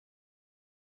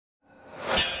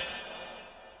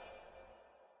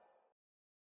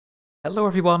Hello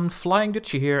everyone, Flying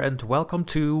Dutchie here, and welcome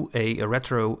to a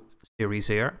retro series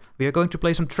here. We are going to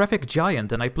play some Traffic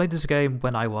Giant, and I played this game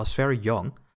when I was very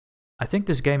young. I think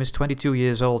this game is 22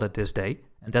 years old at this day,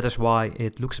 and that is why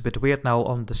it looks a bit weird now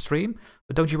on the stream.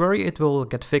 But don't you worry, it will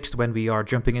get fixed when we are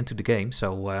jumping into the game.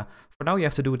 So for now you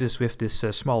have to do this with this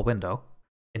small window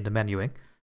in the menuing.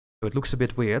 So it looks a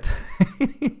bit weird.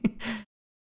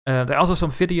 There are also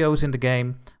some videos in the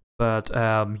game. But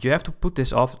you have to put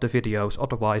this off, the videos,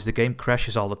 otherwise the game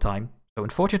crashes all the time. So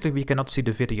unfortunately we cannot see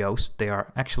the videos. They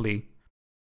are actually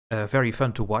very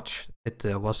fun to watch. It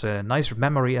was a nice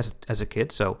memory as a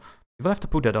kid, so you will have to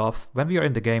put that off. When we are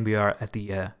in the game we are at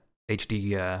the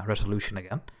HD resolution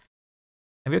again.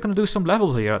 And we're going to do some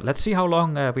levels here. Let's see how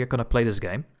long we are going to play this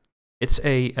game. It's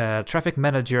a traffic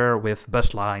manager with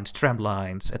bus lines, tram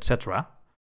lines, etc.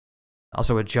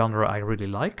 Also a genre I really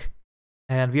like.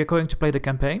 And we are going to play the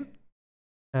campaign.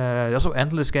 There's also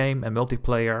endless game and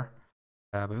multiplayer.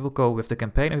 We will go with the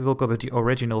campaign, and we will go with the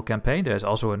original campaign. There's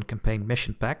also a campaign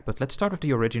mission pack, but let's start with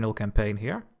the original campaign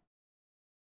here.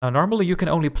 Normally you can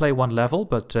only play one level,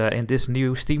 but in this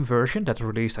new Steam version that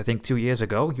released I think 2 years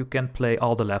ago, you can play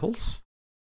all the levels.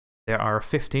 There are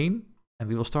 15, and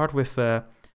we will start with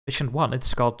mission 1.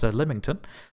 It's called Limington.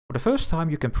 For the first time,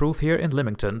 you can prove here in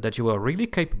Limington that you are really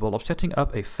capable of setting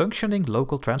up a functioning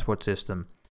local transport system.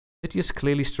 The city is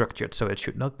clearly structured, so it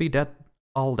should not be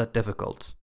all that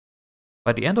difficult.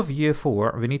 By the end of year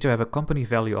 4, we need to have a company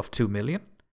value of 2 million,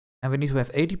 and we need to have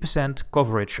 80%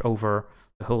 coverage over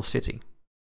the whole city.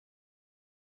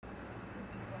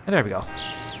 And there we go.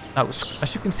 Now,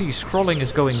 as you can see, scrolling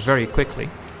is going very quickly.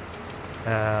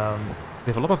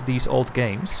 With a lot of these old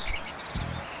games,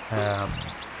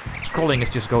 scrolling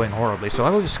is just going horribly, so I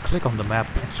will just click on the map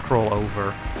and scroll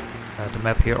over the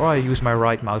map here, or I use my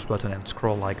right mouse button and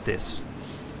scroll like this.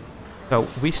 So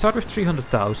we start with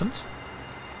 300,000.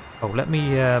 Oh, let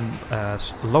me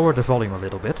lower the volume a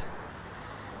little bit.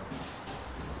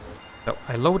 So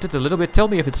I lowered it a little bit, tell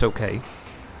me if it's okay.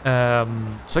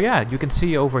 So yeah, you can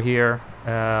see over here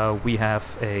we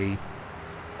have a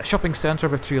shopping center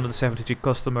with 373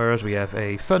 customers, we have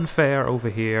a fun fair over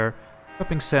here,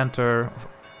 shopping center,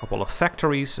 couple of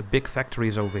factories, big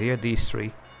factories over here, these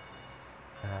three.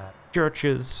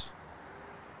 Churches.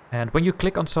 And when you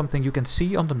click on something, you can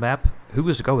see on the map who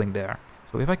is going there.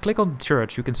 So if I click on the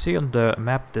church, you can see on the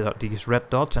map these red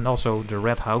dots and also the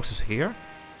red houses here.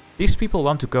 These people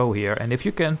want to go here, and if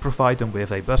you can provide them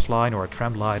with a bus line or a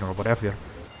tram line or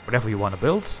whatever you want to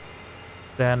build,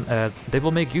 then they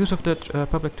will make use of the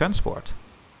public transport.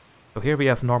 So here we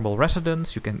have normal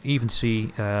residents. You can even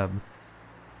see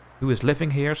who is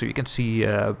living here, so you can see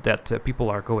that people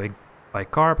are going by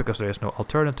car because there is no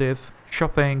alternative.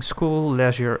 Shopping, school,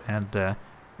 leisure, and you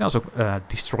can also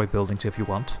destroy buildings if you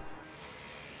want.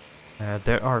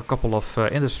 There are a couple of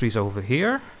industries over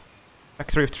here.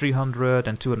 Factory of 300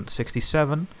 and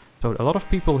 267. So a lot of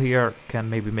people here can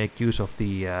maybe make use of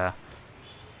the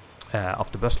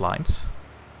bus lines.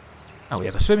 Now we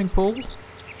have a swimming pool.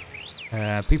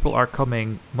 People are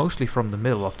coming mostly from the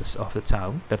middle of the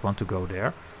town that want to go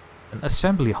there. An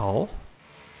assembly hall.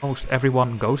 Almost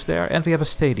everyone goes there, and we have a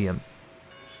stadium.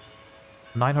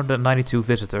 992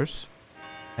 visitors.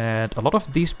 And a lot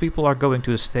of these people are going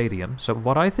to the stadium. So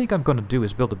what I think I'm going to do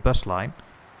is build a bus line.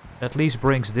 That at least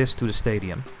brings this to the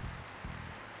stadium.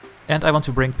 And I want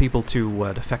to bring people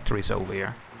to the factories over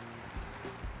here.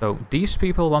 So these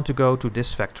people want to go to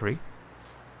this factory.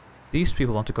 These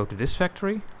people want to go to this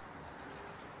factory.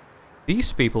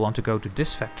 These people want to go to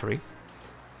this factory.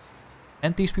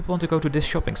 And these people want to go to this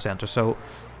shopping center. So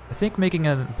I think making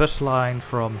a bus line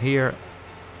from here,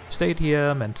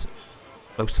 stadium, and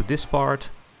close to this part,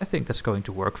 I think that's going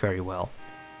to work very well.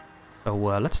 So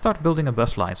let's start building a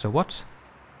bus line. So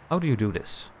how do you do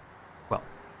this? Well,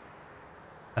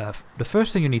 the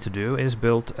first thing you need to do is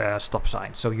build a stop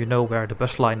sign, so you know where the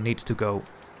bus line needs to go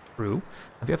through.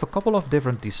 And we have a couple of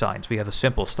different designs. We have a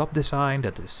simple stop design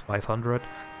that is 500,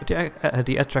 but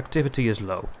the attractivity is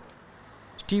low.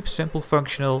 It's cheap, simple,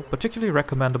 functional, particularly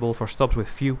recommendable for stops with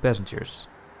few passengers.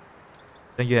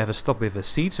 Then you have a stop with a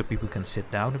seat, so people can sit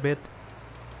down a bit.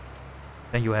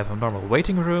 Then you have a normal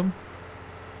waiting room.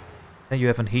 Then you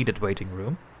have a heated waiting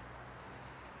room.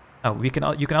 Now you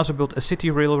can also build a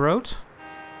city railroad.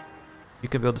 You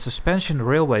can build a suspension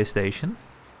railway station.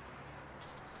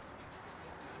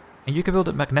 And you can build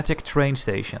a magnetic train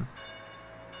station.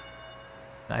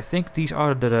 And I think these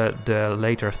are the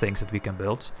later things that we can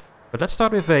build. But let's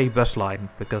start with a bus line,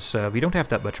 because we don't have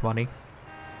that much money.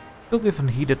 Build with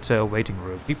a heated waiting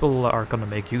room. People are going to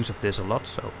make use of this a lot,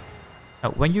 so Now,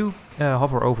 when you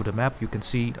hover over the map, you can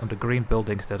see on the green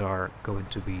buildings that are going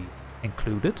to be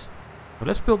included. So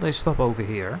let's build a stop over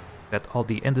here, that all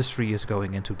the industry is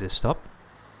going into this stop.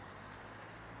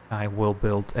 I will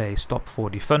build a stop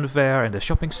for the fun fair and the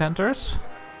shopping centers.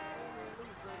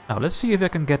 Now let's see if I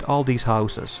can get all these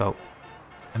houses. So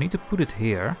I need to put it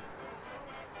here.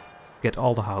 Get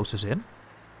all the houses in.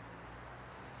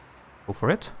 Go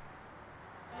for it.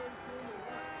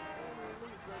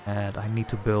 And I need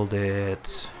to build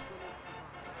it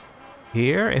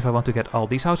here if I want to get all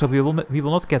these houses. We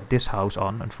will not get this house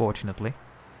on, unfortunately.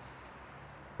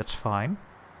 That's fine.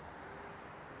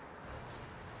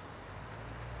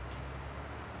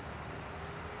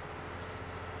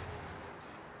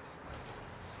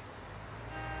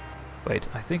 Wait,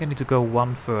 I think I need to go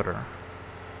one further.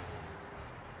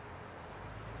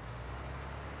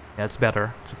 Yeah, it's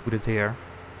better to put it here.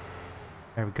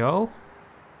 There we go.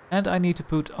 And I need to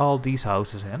put all these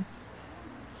houses in.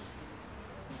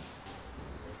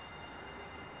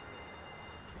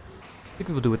 I think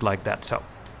we will do it like that. So,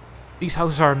 these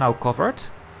houses are now covered.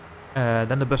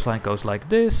 Then the bus line goes like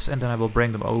this, and then I will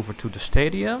bring them over to the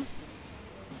stadium.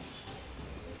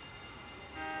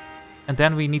 And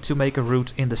then we need to make a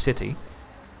route in the city.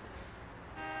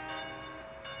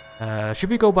 Should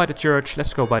we go by the church?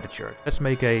 Let's go by the church. Let's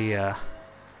make a...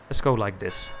 let's go like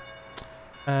this.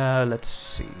 Let's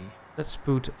see. Let's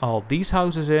put all these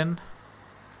houses in.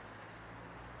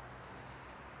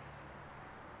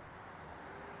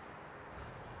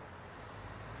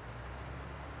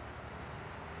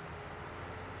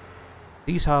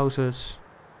 These houses.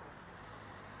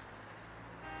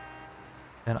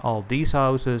 Then all these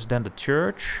houses. Then the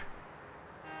church.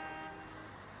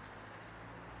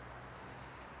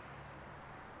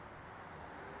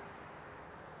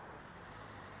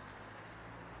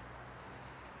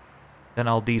 Then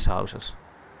all these houses.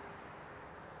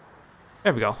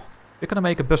 There we go. We're gonna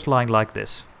make a bus line like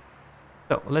this.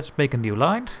 So let's make a new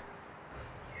line.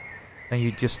 Then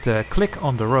you just click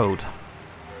on the road.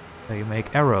 Then you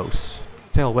make arrows.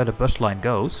 Tell where the bus line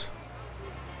goes.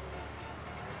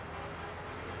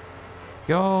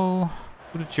 Go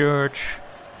to the church,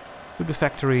 to the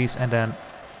factories, and then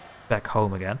back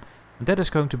home again. And that is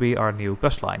going to be our new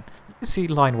bus line. You see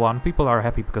line 1. People are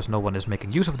happy because no one is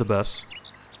making use of the bus.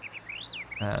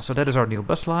 So that is our new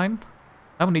bus line.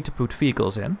 Now we need to put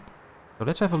vehicles in. So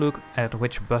let's have a look at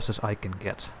which buses I can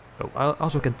get. So I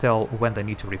also can tell when they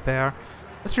need to repair.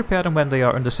 Let's repair them when they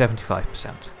are under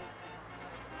 75%.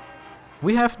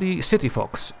 We have the City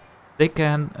Fox. They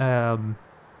can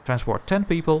transport 10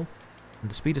 people.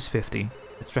 And the speed is 50.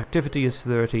 Its reactivity is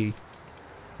 30.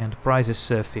 And the price is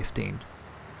 15.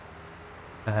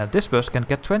 This bus can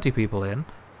get 20 people in.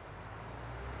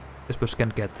 This bus can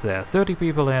get 30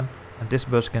 people in. And this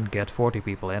bus can get 40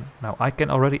 people in. Now I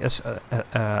can already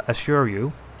assure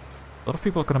you, a lot of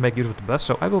people are going to make use of the bus,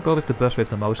 so I will go with the bus with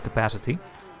the most capacity.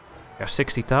 There's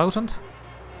 60,000.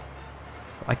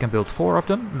 I can build 4 of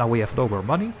them. Now we have no more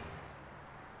money.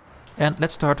 And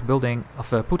let's start building,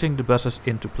 putting the buses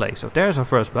into place. So there's our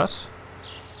first bus.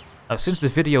 Now since the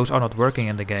videos are not working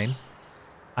in the game,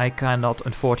 I cannot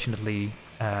unfortunately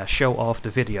show off the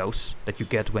videos that you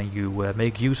get when you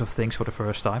make use of things for the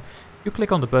first time. You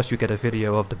click on the bus, you get a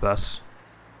video of the bus.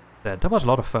 That was a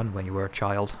lot of fun when you were a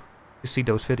child. You see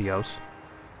those videos.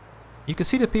 You can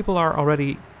see that people are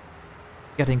already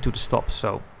getting to the stops,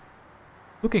 so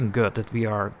looking good that we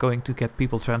are going to get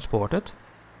people transported.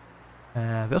 We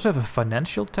also have a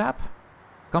financial tab.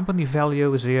 Company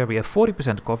value is here. We have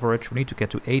 40% coverage. We need to get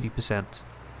to 80%.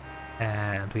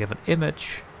 And we have an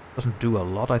image. Doesn't do a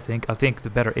lot, I think. I think the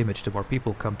better image, the more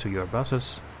people come to your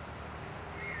buses.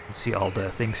 You see all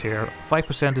the things here.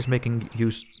 5% is making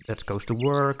use, that goes to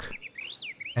work.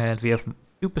 And we have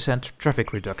 2%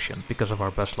 traffic reduction because of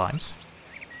our bus lines.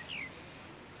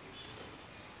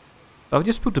 So I'll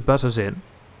just put the buses in.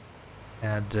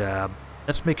 And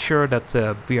let's make sure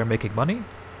that we are making money.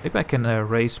 Maybe I can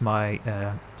raise my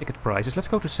ticket prices. Let's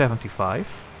go to 75.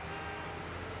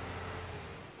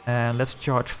 And let's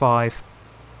charge 5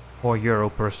 more euro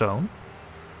per zone.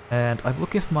 And I will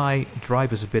give my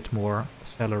drivers a bit more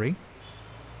salary.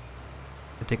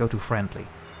 But they go to friendly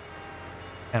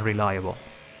and reliable.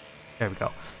 There we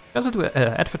go. Also do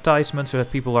advertisements so that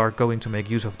people are going to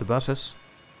make use of the buses.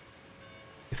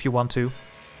 If you want to.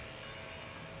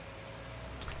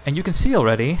 And you can see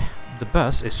already the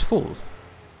bus is full.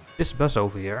 This bus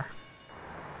over here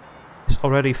is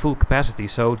already full capacity,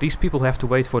 so these people have to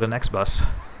wait for the next bus.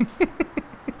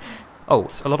 Oh,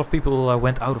 so a lot of people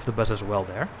went out of the bus as well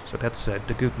there, so that's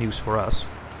the good news for us.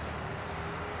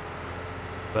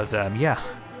 But yeah.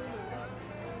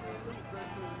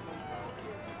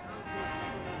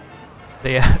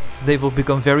 They will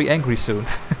become very angry soon,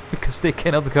 because they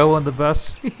cannot go on the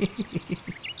bus.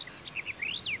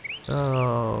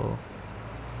 Oh.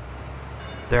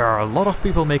 There are a lot of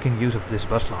people making use of this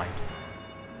bus line.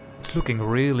 It's looking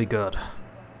really good.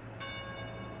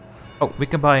 Oh, we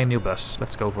can buy a new bus.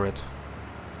 Let's go for it.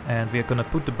 And we're gonna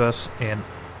put the bus in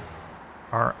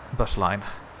our bus line.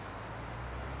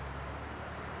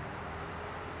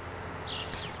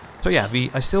 So yeah,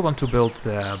 I still want to build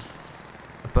a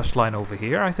bus line over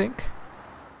here, I think.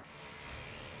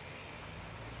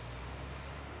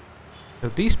 So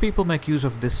these people make use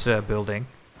of this building.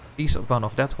 These one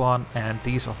of that one and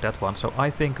these of that one. So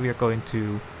I think we are going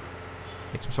to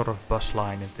make some sort of bus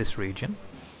line in this region.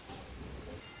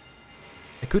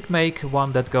 I could make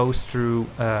one that goes through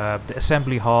the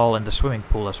assembly hall and the swimming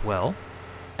pool as well.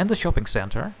 And the shopping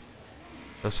center.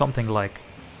 So something like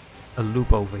a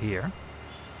loop over here.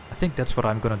 I think that's what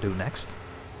I'm gonna do next.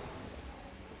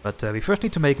 But we first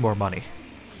need to make more money.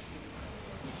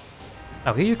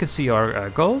 Now here you can see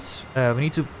our goals. We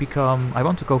need to become... I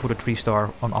want to go for the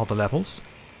 3-star on all the levels.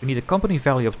 We need a company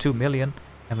value of 2 million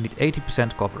and we need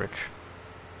 80% coverage.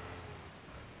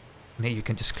 And here you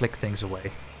can just click things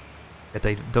away. That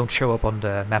they don't show up on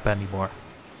the map anymore.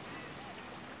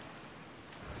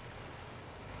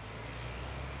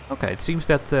 Okay, it seems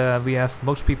that we have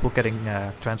most people getting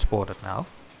transported now.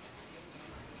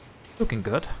 Looking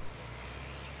good.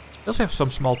 We also have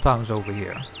some small towns over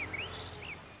here.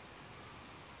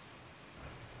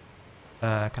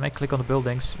 Can I click on the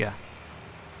buildings? Yeah.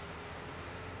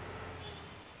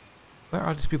 Where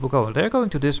are these people going? They're going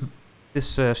to this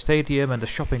stadium and the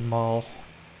shopping mall.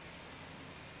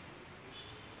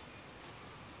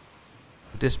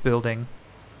 This building.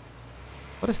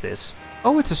 What is this?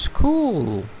 Oh, it's a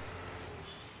school!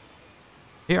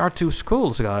 Here are 2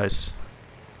 schools, guys.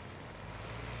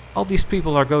 All these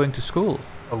people are going to school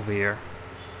over here.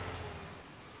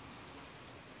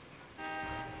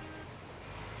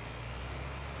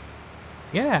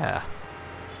 Yeah.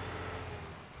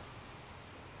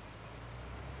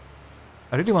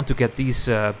 I really want to get these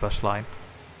bus line.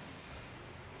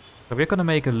 So we're gonna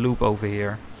make a loop over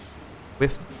here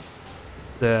with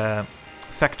the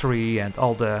factory and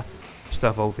all the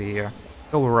stuff over here.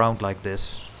 Go around like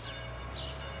this.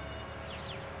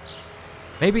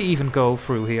 Maybe even go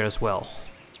through here as well.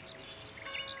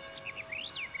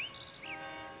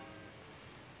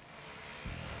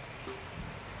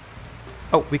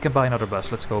 Oh, we can buy another bus.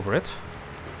 Let's go over it.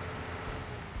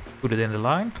 Put it in the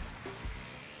line.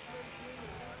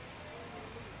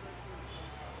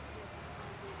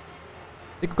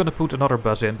 I think we're gonna put another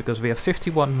bus in because we have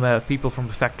 51 people from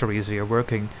the factories here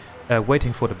working,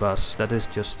 waiting for the bus. That is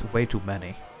just way too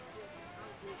many.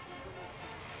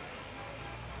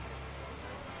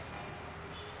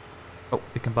 Oh,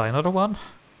 we can buy another one.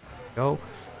 Go.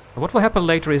 What will happen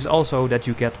later is also that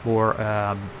you get more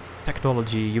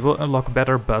technology. You will unlock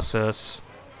better buses.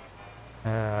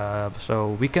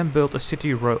 So we can build a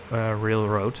city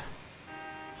railroad.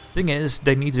 Thing is,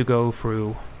 they need to go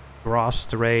through grass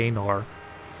terrain or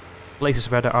places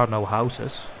where there are no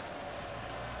houses.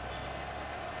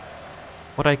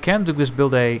 What I can do is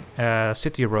build a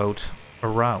city road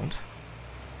around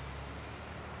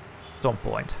at some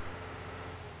point.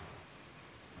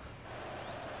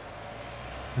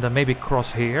 And then maybe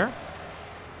cross here.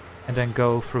 And then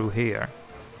go through here.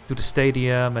 To the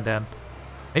stadium and then...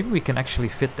 Maybe we can actually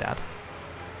fit that.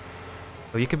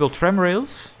 So you can build tram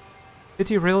rails.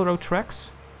 City railroad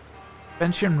tracks.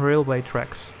 Pension railway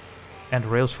tracks. And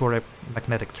rails for a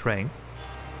magnetic train.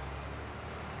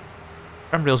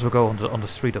 Tram rails will go on the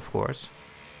street, of course.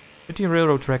 City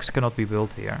railroad tracks cannot be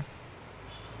built here.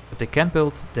 But they can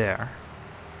build there.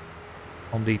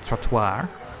 On the trottoir.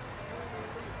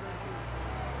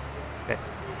 Okay.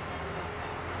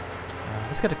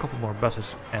 Let's get a couple more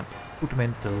buses and put them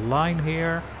in the line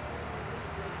here.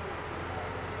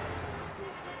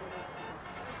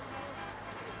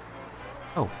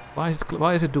 Oh,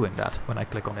 why is it doing that when I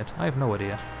click on it? I have no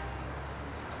idea.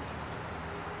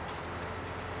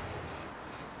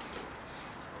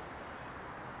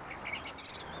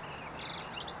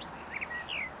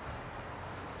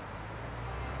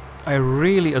 I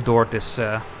really adored this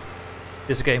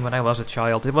this game when I was a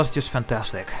child. It was just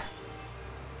fantastic.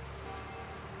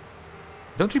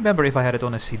 Don't remember if I had it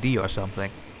on a CD or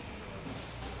something.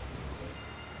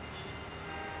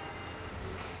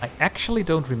 I actually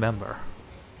don't remember.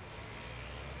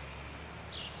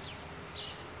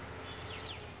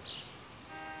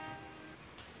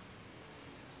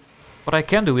 What I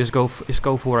can do is go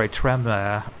for a tram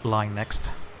line next.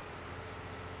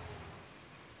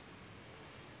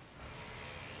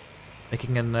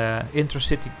 Making an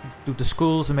intercity to the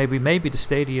schools and maybe the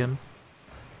stadium.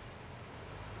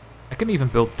 I can even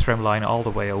build the tram line all the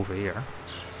way over here.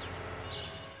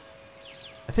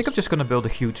 I think I'm just gonna build a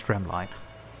huge tram line.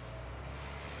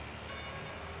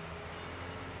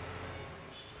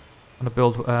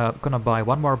 Gonna buy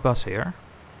one more bus here.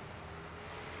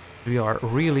 We are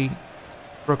really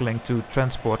struggling to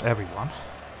transport everyone.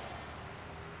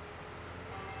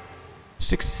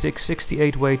 66,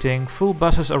 68 waiting, full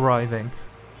buses arriving.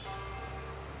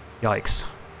 Yikes.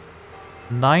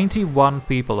 91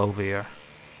 people over here.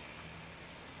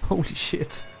 Holy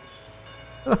shit.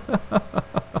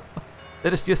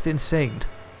 That is just insane.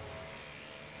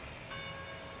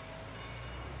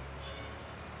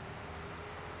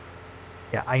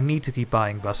 Yeah, I need to keep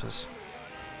buying buses.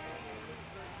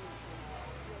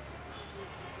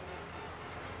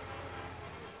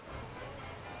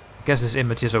 I guess this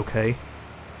image is okay.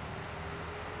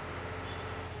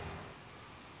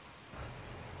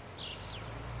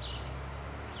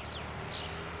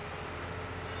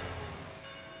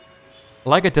 I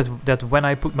like it that when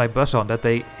I put my bus on, that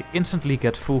they instantly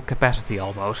get full capacity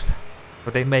almost.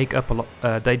 So they make up a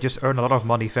lot. They just earn a lot of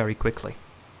money very quickly.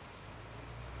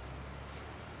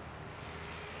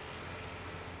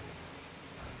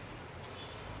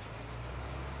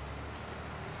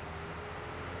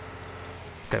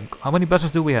 Okay, how many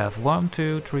buses do we have? 1,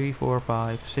 2, 3, 4,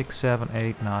 5, 6, 7,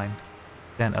 8, 9,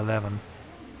 10, 11.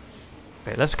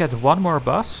 Okay, let's get one more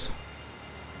bus.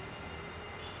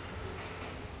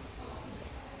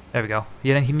 There we go.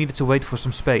 Yeah, he needed to wait for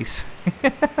some space.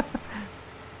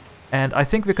 And I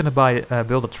think we're gonna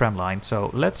build a tram line. So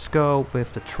let's go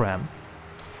with the tram.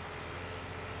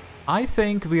 I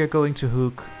think we are going to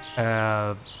hook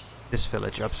this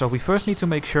village up. So we first need to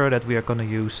make sure that we are gonna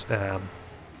use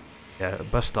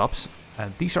bus stops.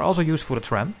 And these are also used for the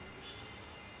tram.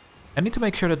 I need to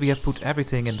make sure that we have put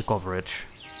everything in the coverage.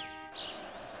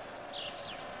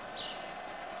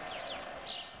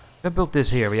 We built this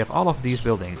here. We have all of these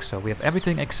buildings, so we have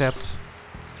everything except...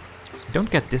 We don't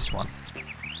get this one.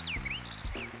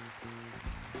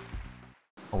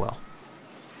 Oh well.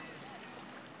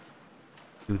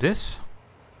 Do this.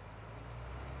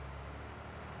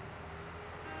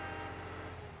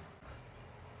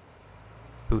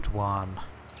 Put one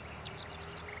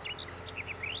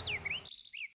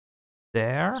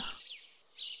there.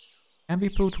 And we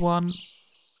put one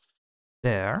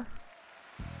there.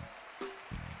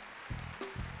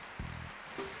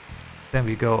 Then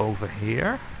we go over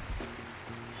here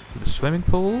to the swimming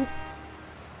pool.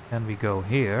 Then we go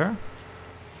here.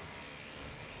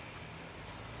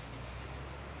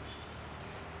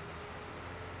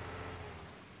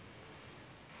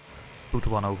 Put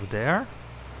one over there.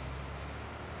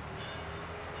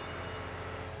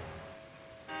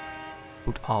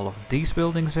 Put all of these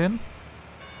buildings in.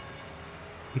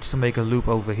 Needs to make a loop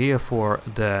over here for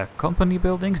the company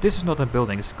buildings. This is not a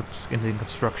building, it's in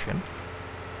construction.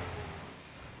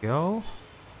 Go.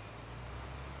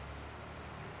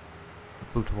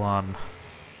 Put one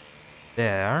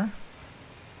there.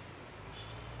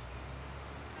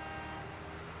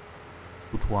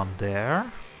 Put one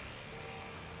there.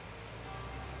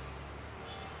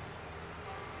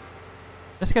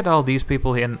 Let's get all these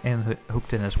people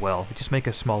hooked in as well. We just make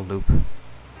a small loop.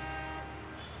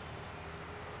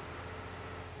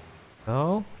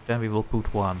 So, then we will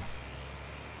put one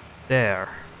there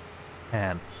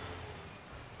and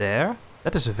there.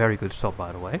 That is a very good stop,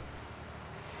 by the way.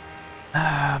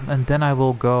 And then I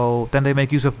will go... Then they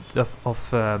make use of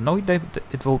no,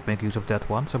 it won't make use of that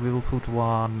one. So we will put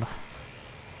one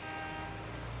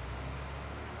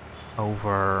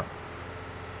over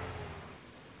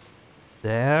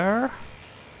there.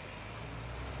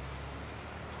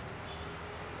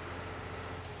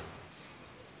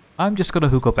 I'm just gonna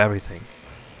hook up everything.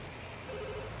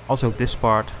 Also this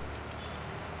part.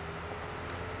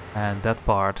 And that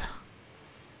part.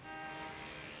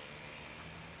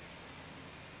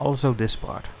 Also this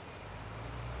part.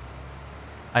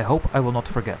 I hope I will not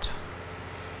forget.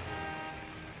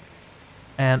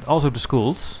 And also the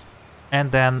schools.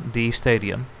 And then the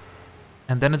stadium.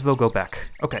 And then it will go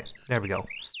back. Okay, there we go.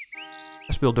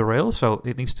 Let's build the rail. So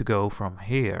it needs to go from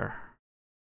here.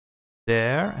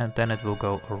 There. And then it will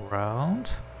go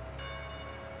around.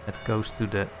 It goes to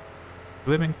the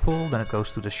swimming pool, then it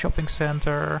goes to the shopping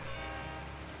center,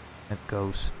 it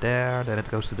goes there, then it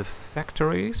goes to the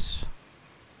factories,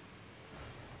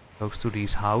 goes to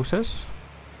these houses,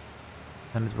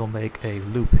 and it will make a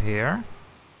loop here.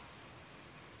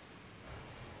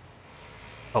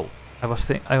 Oh, I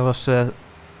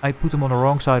put them on the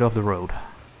wrong side of the road.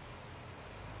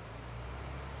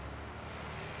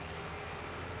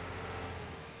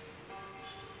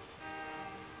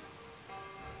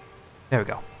 There we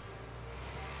go.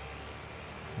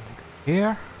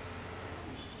 here.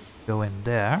 Go in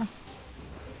there.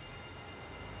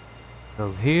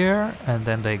 Go here, and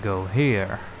then they go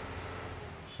here.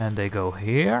 And they go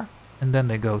here. And then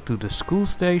they go to the school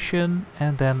station,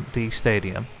 and then the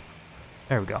stadium.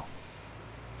 There we go.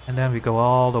 And then we go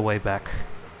all the way back.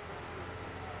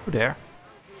 To there.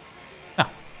 Now,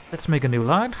 let's make a new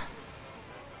line.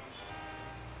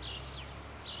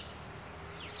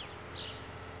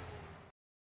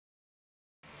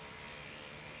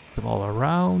 Them all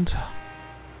around.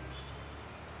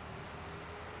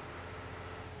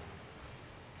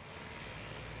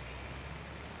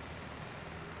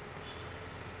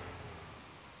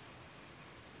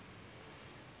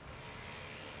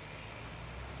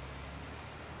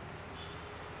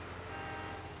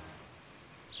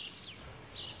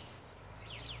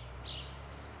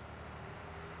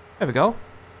 There we go.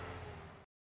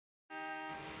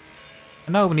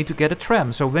 And now we need to get a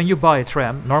tram. So when you buy a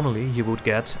tram, normally you would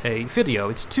get a video.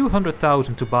 It's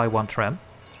 200,000 to buy one tram.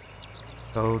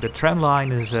 So the tram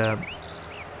line is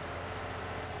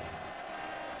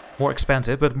more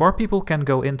expensive, but more people can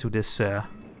go into this. And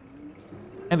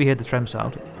we hit the tram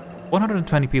sound.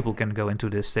 120 people can go into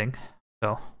this thing.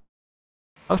 So,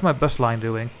 how's my bus line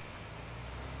doing?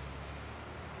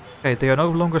 Okay, they are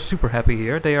no longer super happy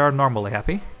here. They are normally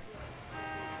happy.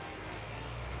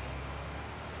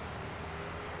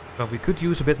 So we could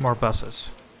use a bit more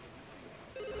buses.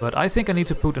 But I think I need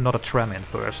to put another tram in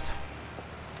first.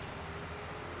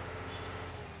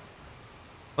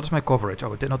 What is my coverage?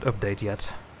 Oh, it did not update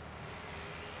yet.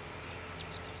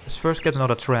 Let's first get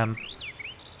another tram.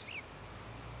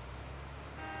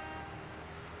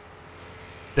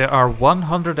 There are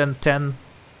 110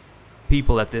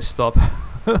 people at this stop.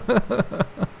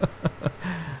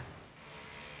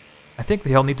 I think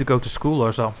they all need to go to school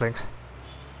or something.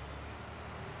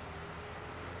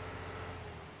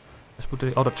 Let's put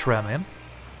the other tram in.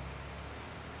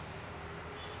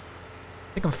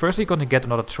 I think I'm firstly gonna get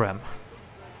another tram.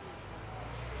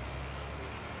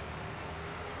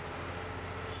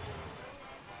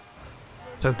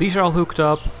 So these are all hooked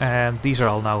up, and these are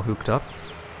all now hooked up.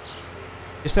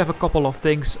 Just have a couple of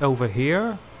things over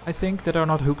here, I think, that are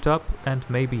not hooked up, and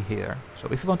maybe here. So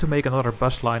if you want to make another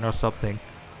bus line or something,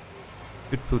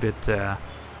 you could put it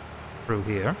through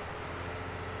here.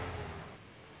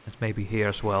 And maybe here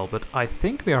as well, but I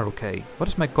think we are okay. What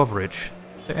is my coverage?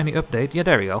 Is there any update? Yeah,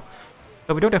 there we go.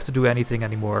 So we don't have to do anything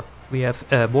anymore. We have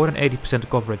more than 80%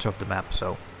 coverage of the map,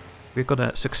 so we're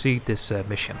gonna succeed this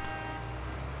mission.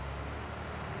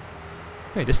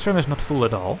 Okay, this tram is not full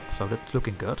at all, so that's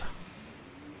looking good.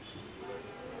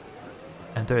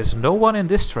 And there is no one in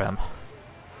this tram.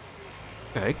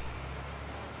 Okay.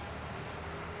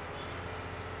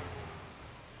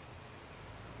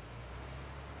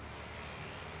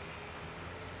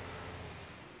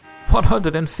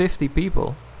 $150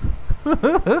 people.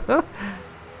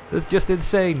 That's just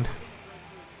insane.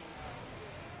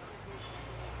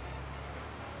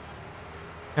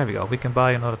 There we go, we can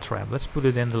buy another tram. Let's put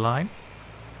it in the line.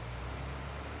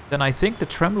 Then I think the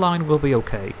tram line will be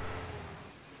okay.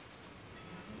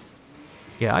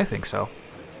 Yeah, I think so.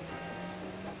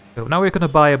 So now we're gonna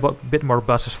buy a bit more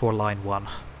buses for line 1.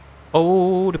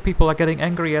 Oh, the people are getting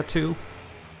angry at 2.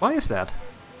 Why is that?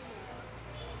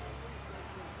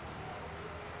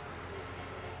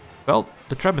 Well,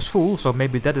 the tram is full, so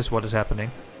maybe that is what is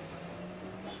happening.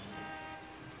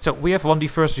 So we have won the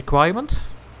first requirement.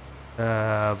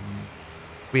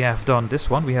 We have done this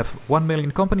one. We have 1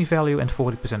 million company value and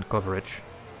 40% coverage.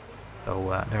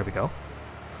 So there we go.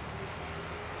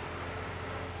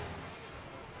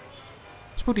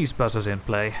 Let's put these buses in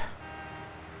play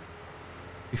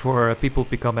before people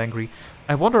become angry.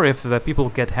 I wonder if people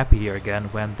get happy here again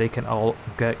when they can all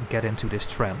get into this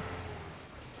tram.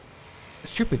 It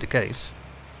should be the case.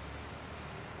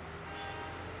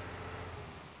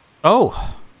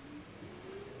 Oh!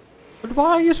 But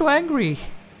why are you so angry?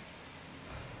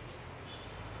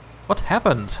 What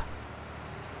happened?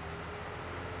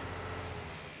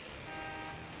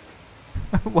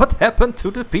 What happened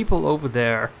to the people over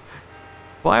there?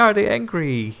 Why are they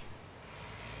angry?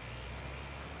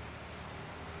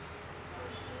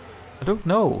 I don't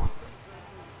know.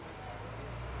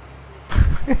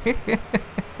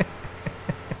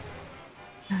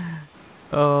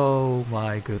 Oh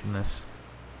my goodness.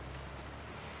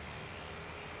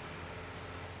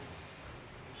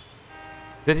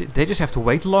 They just have to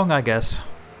wait long, I guess.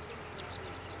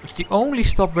 It's the only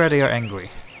stop where they are angry.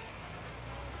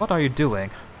 What are you doing?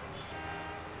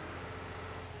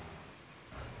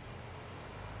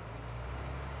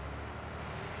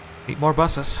 Need more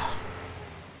buses.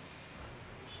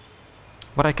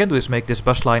 What I can do is make this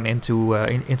bus line into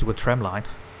into a tram line.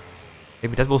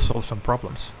 Maybe that will solve some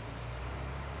problems.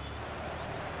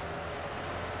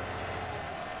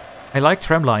 I like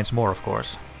tram lines more, of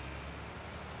course.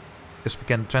 Because we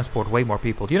can transport way more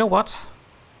people. You know what?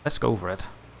 Let's go for it.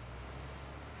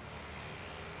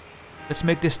 Let's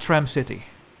make this tram city.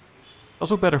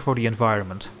 Also better for the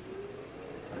environment.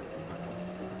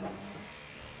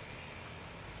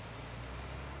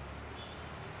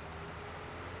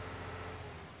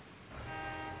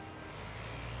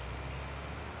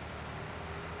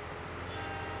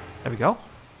 There we go.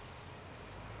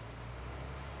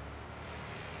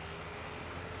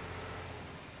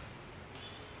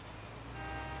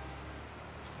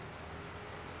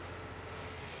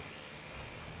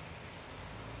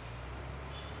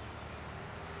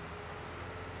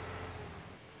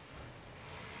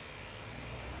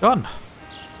 Done.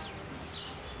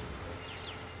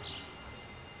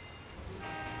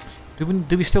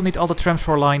 Do we still need all the trams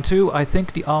for line 2? I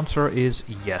think the answer is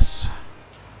yes.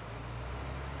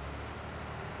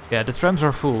 Yeah, the trams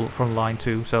are full from line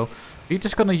 2, so we're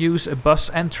just gonna use a bus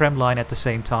and tram line at the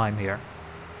same time here.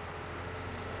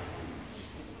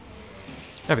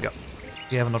 There we go.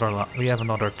 We have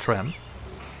another tram.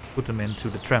 Put them into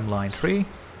the tram line 3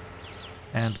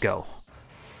 and go.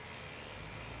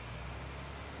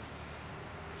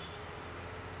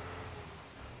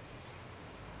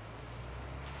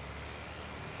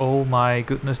 Oh my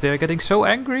goodness, they're getting so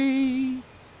angry!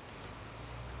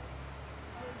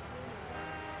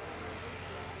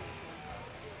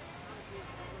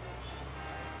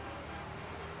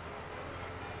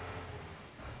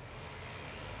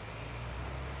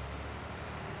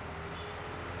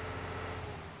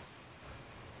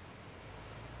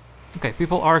 Okay,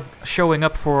 people are showing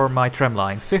up for my tram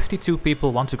line. 52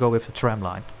 people want to go with the tram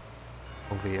line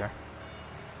over here.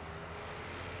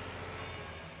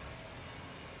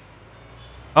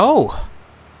 Oh!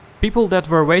 People that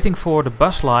were waiting for the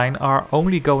bus line are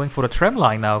only going for the tram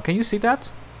line now. Can you see that?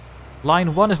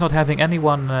 Line 1 is not having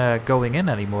anyone going in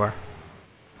anymore.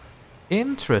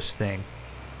 Interesting.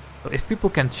 So if people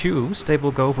can choose, they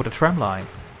will go for the tram line.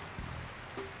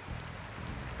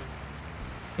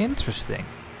 Interesting.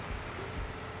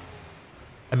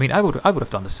 I mean, I would have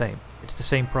done the same. It's the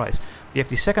same price. We have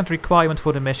the second requirement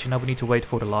for the mission. Now we need to wait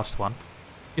for the last one.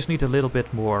 Just need a little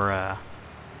bit more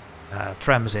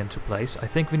trams into place. I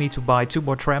think we need to buy 2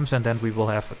 more trams and then we will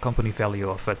have a company value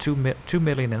of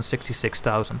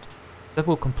 2,066,000. That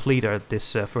will complete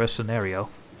this first scenario.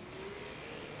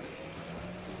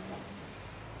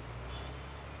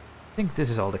 I think this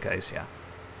is all the case, yeah.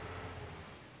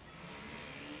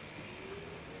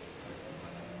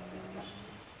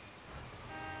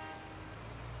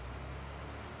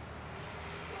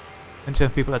 And you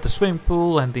have people at the swimming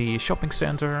pool and the shopping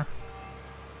center.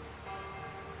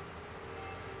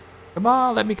 Come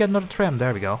on, let me get another tram.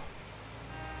 There we go.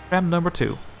 Tram number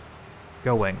 2.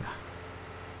 Going.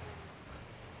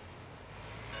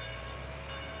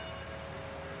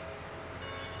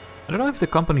 I don't know if the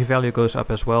company value goes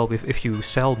up as well if you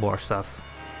sell more stuff.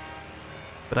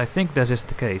 But I think that is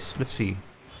the case. Let's see.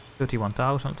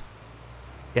 31,000.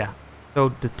 Yeah.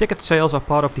 So the ticket sales are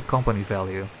part of the company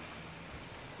value.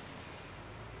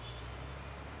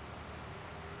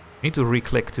 Need to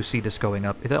re-click to see this going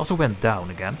up. It also went down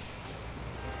again.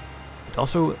 It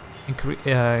also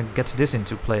gets this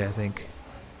into play, I think.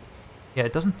 Yeah,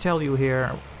 it doesn't tell you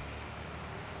here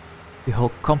the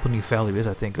whole company value is,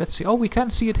 I think. Let's see. Oh, we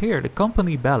can see it here. The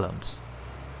company balance.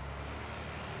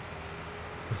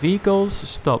 Vehicles,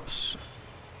 stops,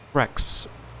 wrecks,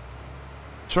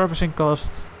 servicing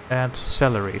costs, and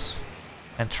salaries,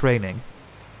 and training.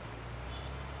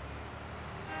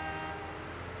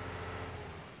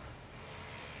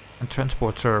 And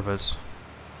transport service.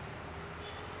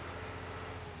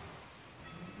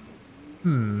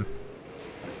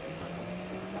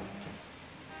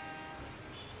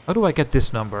 How do I get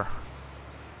this number?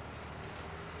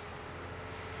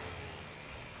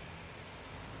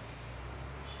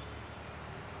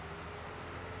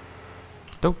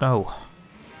 Don't know.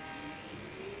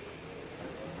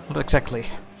 Not exactly.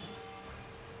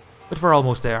 But we're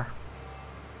almost there.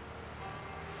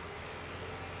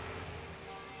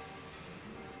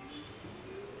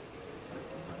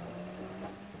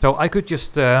 So I could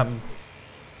just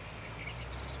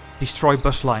destroy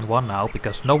bus line 1 now,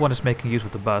 because no one is making use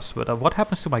of the bus. But what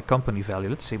happens to my company value?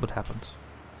 Let's see what happens.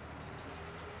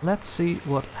 Let's see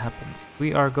what happens.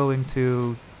 We are going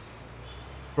to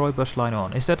destroy bus line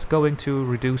 1. Is that going to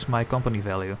reduce my company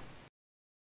value?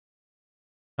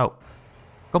 No.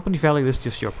 Company value is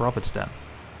just your profits then.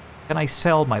 Can I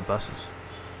sell my buses?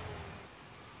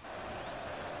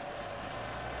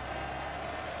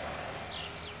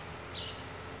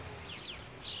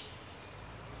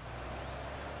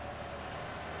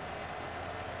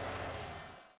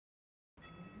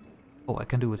 Oh, I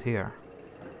can do it here.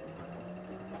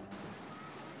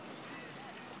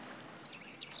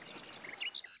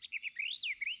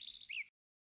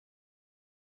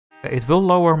 It will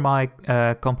lower my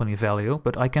company value,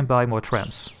 but I can buy more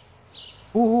trams.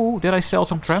 Ooh, did I sell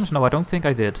some trams? No, I don't think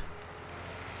I did.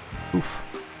 Oof.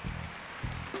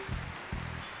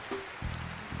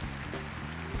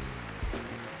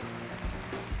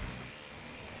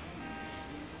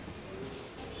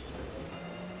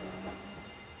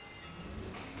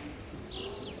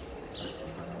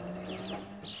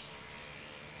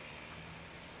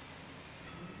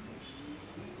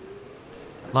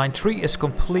 Line 3 is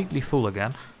completely full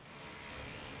again.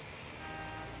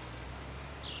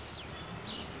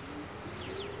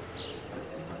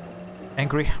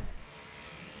 Angry.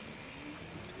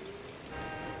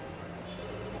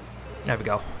 There we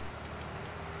go.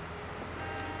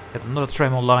 Get another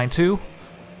tram on line 2.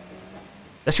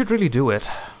 That should really do it.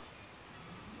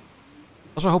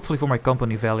 Also hopefully for my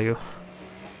company value.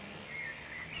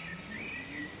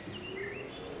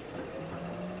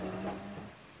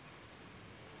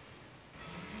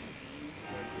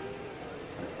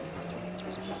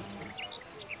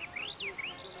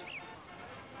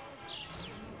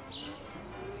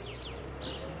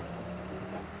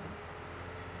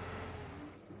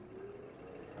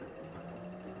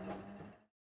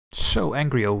 So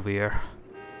angry over here.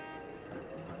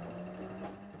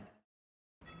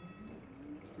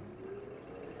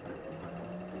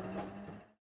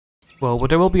 Well, but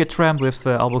there will be a tram with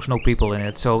almost no people in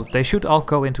it, so they should all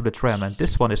go into the tram, and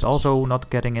this one is also not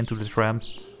getting into the tram.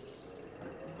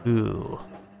 Ooh.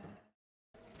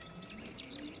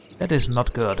 That is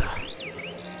not good.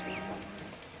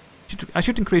 I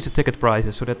should increase the ticket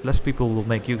prices so that less people will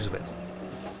make use of it.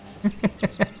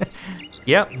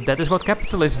 Yeah, that is what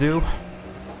capitalists do.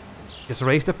 Just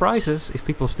raise the prices. If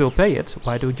people still pay it,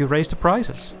 why don't you raise the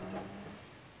prices?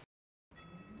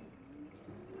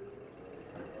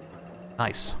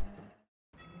 Nice.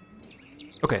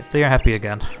 Okay, they are happy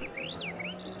again.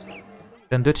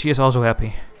 Then Dutchie is also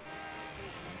happy.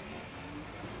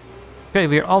 Okay,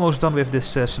 we are almost done with this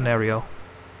scenario.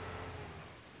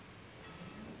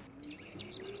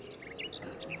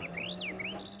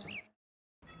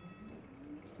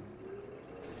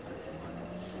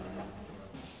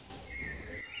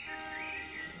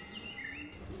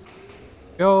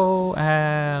 Go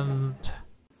and...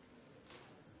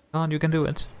 Come on, you can do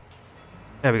it.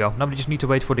 There we go. Now we just need to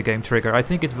wait for the game trigger. I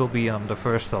think it will be on the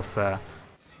 1st of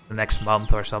the next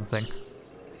month or something.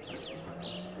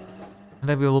 And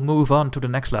then we will move on to the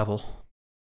next level.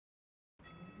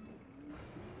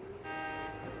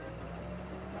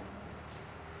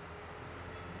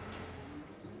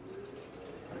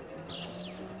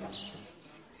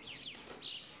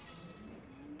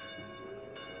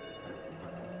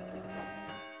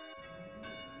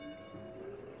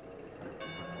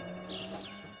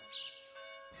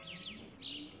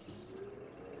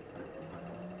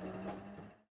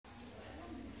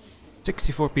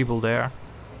 "64 people there.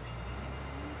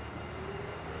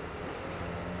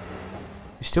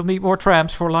 We still need more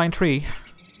trams for line 3.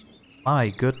 My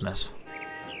goodness.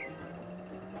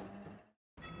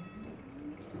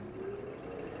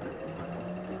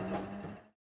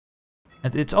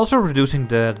 And it's also reducing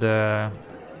the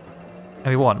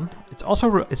everyone. It's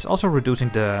also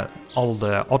reducing all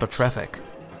the other traffic.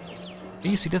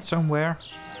 Can you see that somewhere?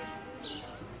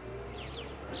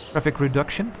 Traffic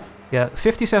reduction. Yeah,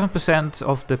 57%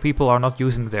 of the people are not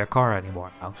using their car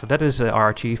anymore now. So that is our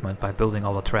achievement by building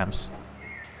all the trams.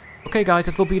 Okay guys,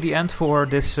 that will be the end for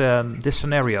this this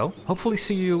scenario. Hopefully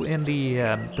see you in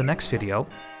the next video.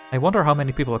 I wonder how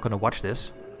many people are going to watch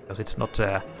this, because it's not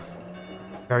a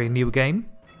very new game.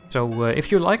 So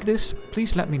if you like this,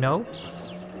 please let me know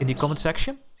in the comment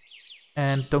section.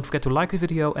 And don't forget to like the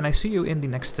video, and I see you in the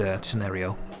next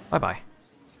scenario. Bye bye.